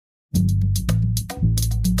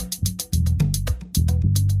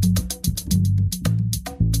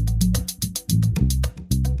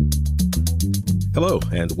Hello,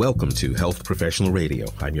 and welcome to Health Professional Radio.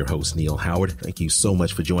 I'm your host, Neil Howard. Thank you so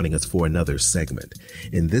much for joining us for another segment.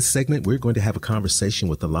 In this segment, we're going to have a conversation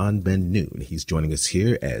with Alon Ben-Noon. He's joining us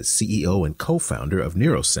here as CEO and co-founder of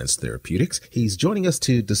NeuroSense Therapeutics. He's joining us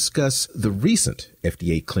to discuss the recent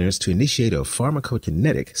FDA clearance to initiate a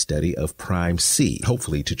pharmacokinetic study of PrimeC,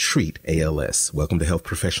 hopefully to treat ALS. Welcome to Health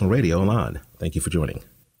Professional Radio, Alon. Thank you for joining.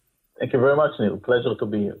 Thank you very much, Neil. Pleasure to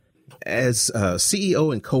be here. As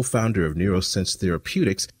CEO and co-founder of NeuroSense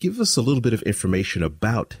Therapeutics, give us a little bit of information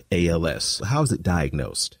about ALS. How is it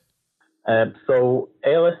diagnosed? So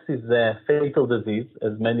ALS is a fatal disease,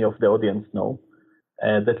 as many of the audience know,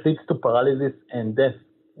 that leads to paralysis and death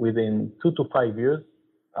within 2 to 5 years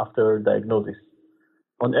after diagnosis,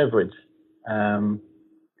 on average. In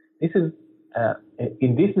this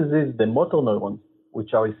disease, the motor neurons,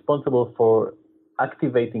 which are responsible for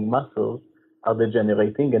activating muscles, are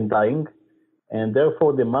degenerating and dying, and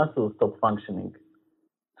therefore the muscles stop functioning.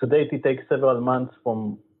 To date, it takes several months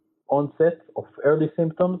from onset of early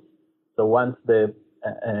symptoms. So once a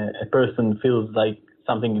person feels like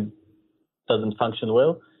something doesn't function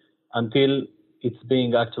well, until it's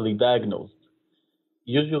being actually diagnosed.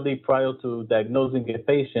 Usually prior to diagnosing a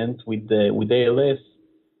patient with ALS,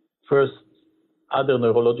 first other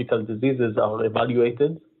neurological diseases are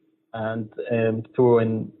evaluated and through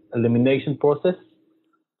an elimination process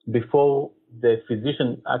before the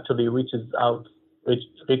physician actually reach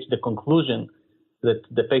the conclusion that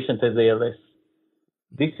the patient has ALS.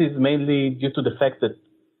 This is mainly due to the fact that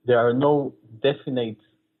there are no definite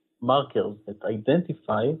markers that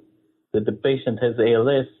identify that the patient has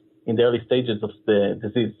ALS in the early stages of the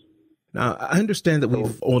disease. Now, I understand that we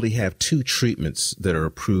only have 2 treatments that are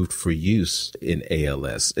approved for use in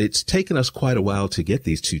ALS. It's taken us quite a while to get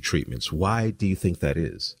these 2 treatments. Why do you think that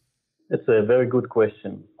is? That's a very good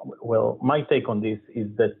question. Well, my take on this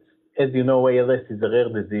is that, as you know, ALS is a rare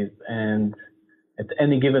disease, and at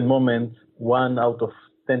any given moment, 1 out of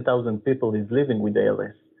 10,000 people is living with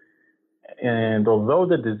ALS. And although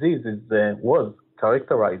the disease was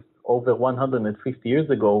characterized over 150 years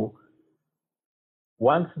ago,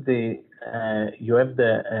 once a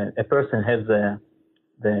person has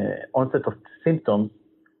the onset of symptoms,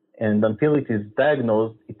 and until it is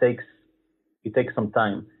diagnosed, it takes some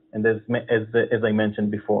time. And as I mentioned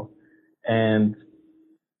before, and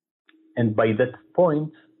by that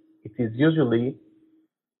point, it is usually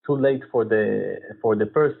too late for the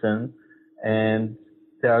person, and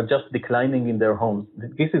they are just declining in their homes.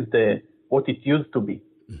 This is what it used to be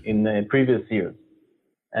in previous years,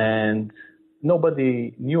 and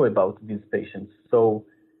nobody knew about these patients. So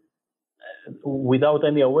without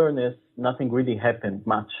any awareness, nothing really happened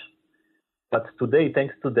much. But today,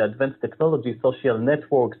 thanks to the advanced technology, social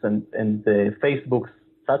networks and Facebooks,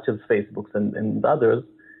 such as Facebooks and others,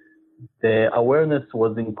 the awareness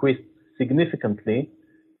was increased significantly,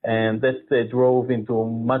 and that drove into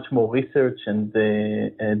much more research and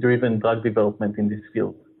driven drug development in this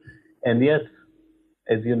field. And yet,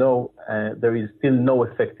 as you know, there is still no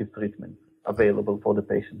effective treatment available for the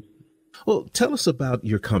patients. Well, tell us about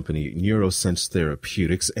your company, NeuroSense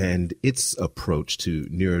Therapeutics, and its approach to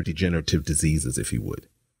neurodegenerative diseases, if you would.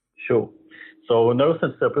 Sure. So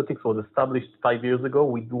NeuroSense Therapeutics was established 5 years ago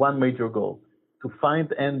with one major goal: to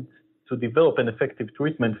find and to develop an effective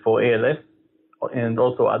treatment for ALS and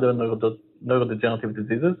also other neurodegenerative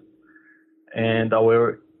diseases. And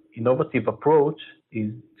our innovative approach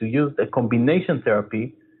is to use a combination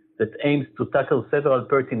therapy that aims to tackle several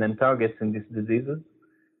pertinent targets in these diseases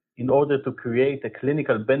in order to create a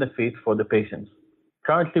clinical benefit for the patients.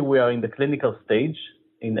 Currently, we are in the clinical stage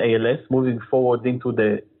in ALS, moving forward into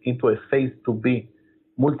a phase 2B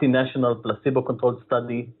multinational placebo-controlled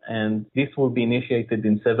study, and this will be initiated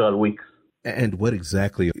in several weeks. And what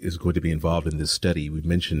exactly is going to be involved in this study? We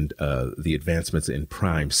mentioned the advancements in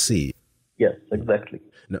PrimeC. Yes, exactly.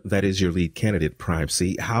 Now, that is your lead candidate,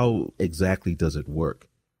 PrimeC. How exactly does it work?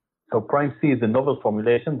 So PrimeC is a novel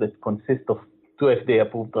formulation that consists of 2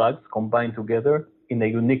 FDA-approved drugs combined together in a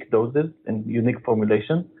unique doses and unique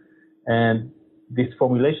formulation. And this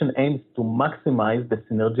formulation aims to maximize the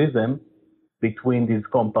synergism between these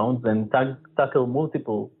compounds and tackle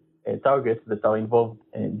multiple targets that are involved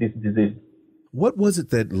in this disease. What was it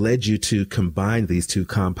that led you to combine these 2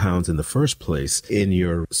 compounds in the first place in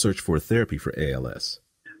your search for therapy for ALS?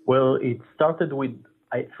 Well, it started with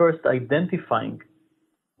first identifying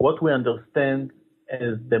what we understand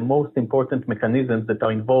as the most important mechanisms that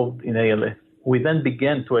are involved in ALS. We then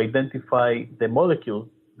began to identify the molecules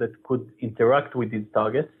that could interact with these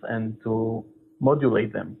targets and to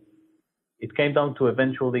modulate them. It came down to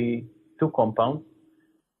eventually 2 compounds,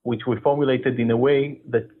 which we formulated in a way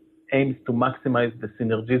that aims to maximize the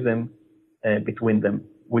synergism between them.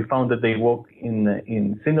 We found that they work in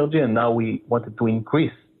synergy, and now we wanted to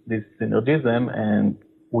increase this synergism, and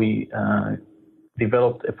we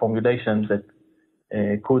developed a formulation that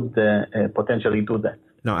could potentially do that.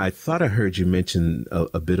 Now, I thought I heard you mention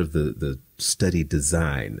a bit of the study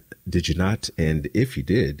design. Did you not? And if you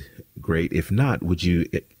did, great. If not, would you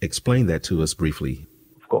explain that to us briefly?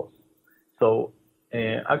 Of course. So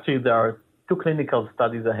actually, there are two clinical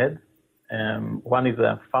studies ahead. One is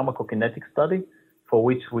a pharmacokinetic study, for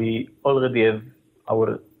which we already have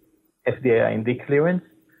our FDA IND clearance,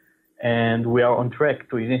 and we are on track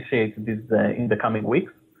to initiate this in the coming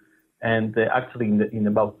weeks, and actually in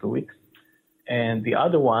about 2 weeks. And the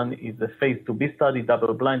other one is a phase 2B study,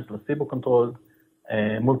 double-blind, placebo-controlled,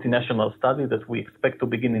 multinational study that we expect to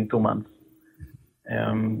begin in 2 months.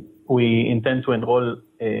 We intend to enroll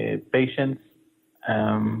patients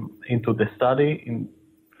into the study.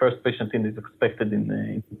 First patient in is expected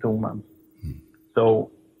in 2 months.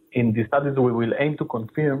 So in the studies, we will aim to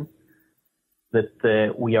confirm that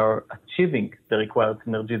we are achieving the required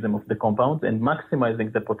synergism of the compounds and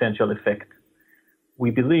maximizing the potential effect.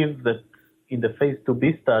 We believe that in the phase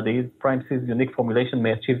 2B studies, PrimeC's unique formulation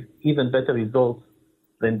may achieve even better results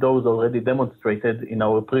than those already demonstrated in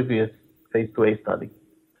our previous phase 2A study.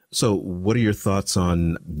 So what are your thoughts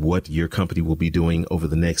on what your company will be doing over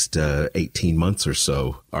the next 18 months or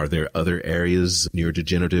so? Are there other areas,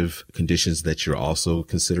 neurodegenerative conditions that you're also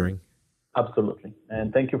considering? Absolutely.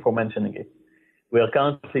 And thank you for mentioning it. We are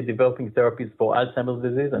currently developing therapies for Alzheimer's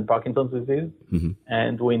disease and Parkinson's disease,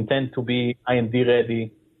 and we intend to be IND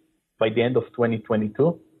ready by the end of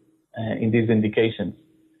 2022 in these indications.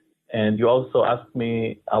 And you also asked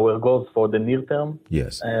me our goals for the near term.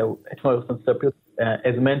 Yes. At NeuroSense Therapeutics,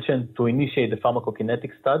 as mentioned, to initiate the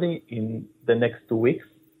pharmacokinetic study in the next 2 weeks,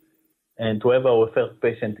 and to have our first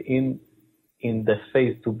patient in the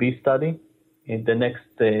phase 2B study in the next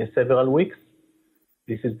several weeks.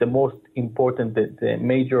 This is the most important, the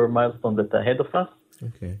major milestone that's ahead of us.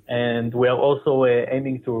 Okay. And we are also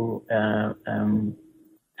aiming to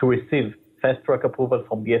receive fast track approval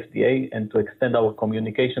from the FDA and to extend our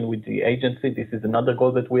communication with the agency. This is another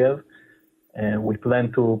goal that we have. We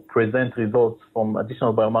plan to present results from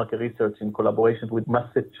additional biomarker research in collaboration with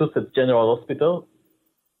Massachusetts General Hospital.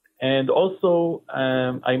 And also,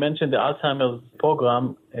 I mentioned the Alzheimer's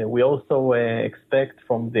program. We also expect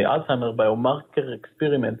from the Alzheimer's biomarker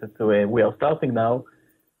experiment that we are starting now,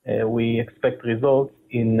 we expect results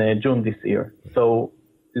in June this year. So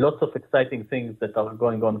lots of exciting things that are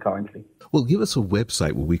going on currently. Well, give us a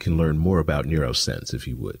website where we can learn more about NeuroSense, if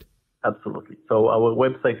you would. Absolutely. So our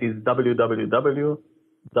website is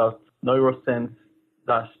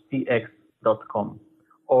www.neurosense-tx.com.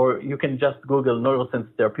 Or you can just Google NeuroSense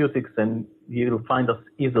Therapeutics and you'll find us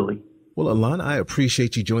easily. Well, Alon, I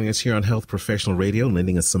appreciate you joining us here on Health Professional Radio,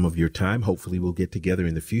 lending us some of your time. Hopefully we'll get together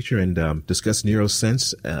in the future and discuss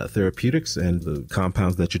NeuroSense Therapeutics and the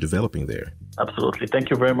compounds that you're developing there. Absolutely. Thank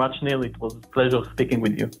you very much, Neil. It was a pleasure speaking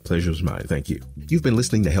with you. Pleasure is mine. Thank you. You've been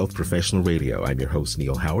listening to Health Professional Radio. I'm your host,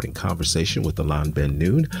 Neil Howard, in conversation with Alon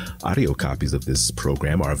Ben-Noon. Audio copies of this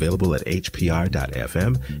program are available at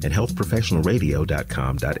hpr.fm and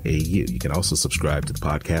healthprofessionalradio.com.au. You can also subscribe to the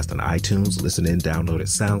podcast on iTunes, listen in, download at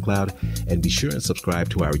SoundCloud, and be sure and subscribe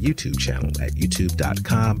to our YouTube channel at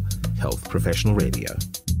youtube.com, Health Professional Radio.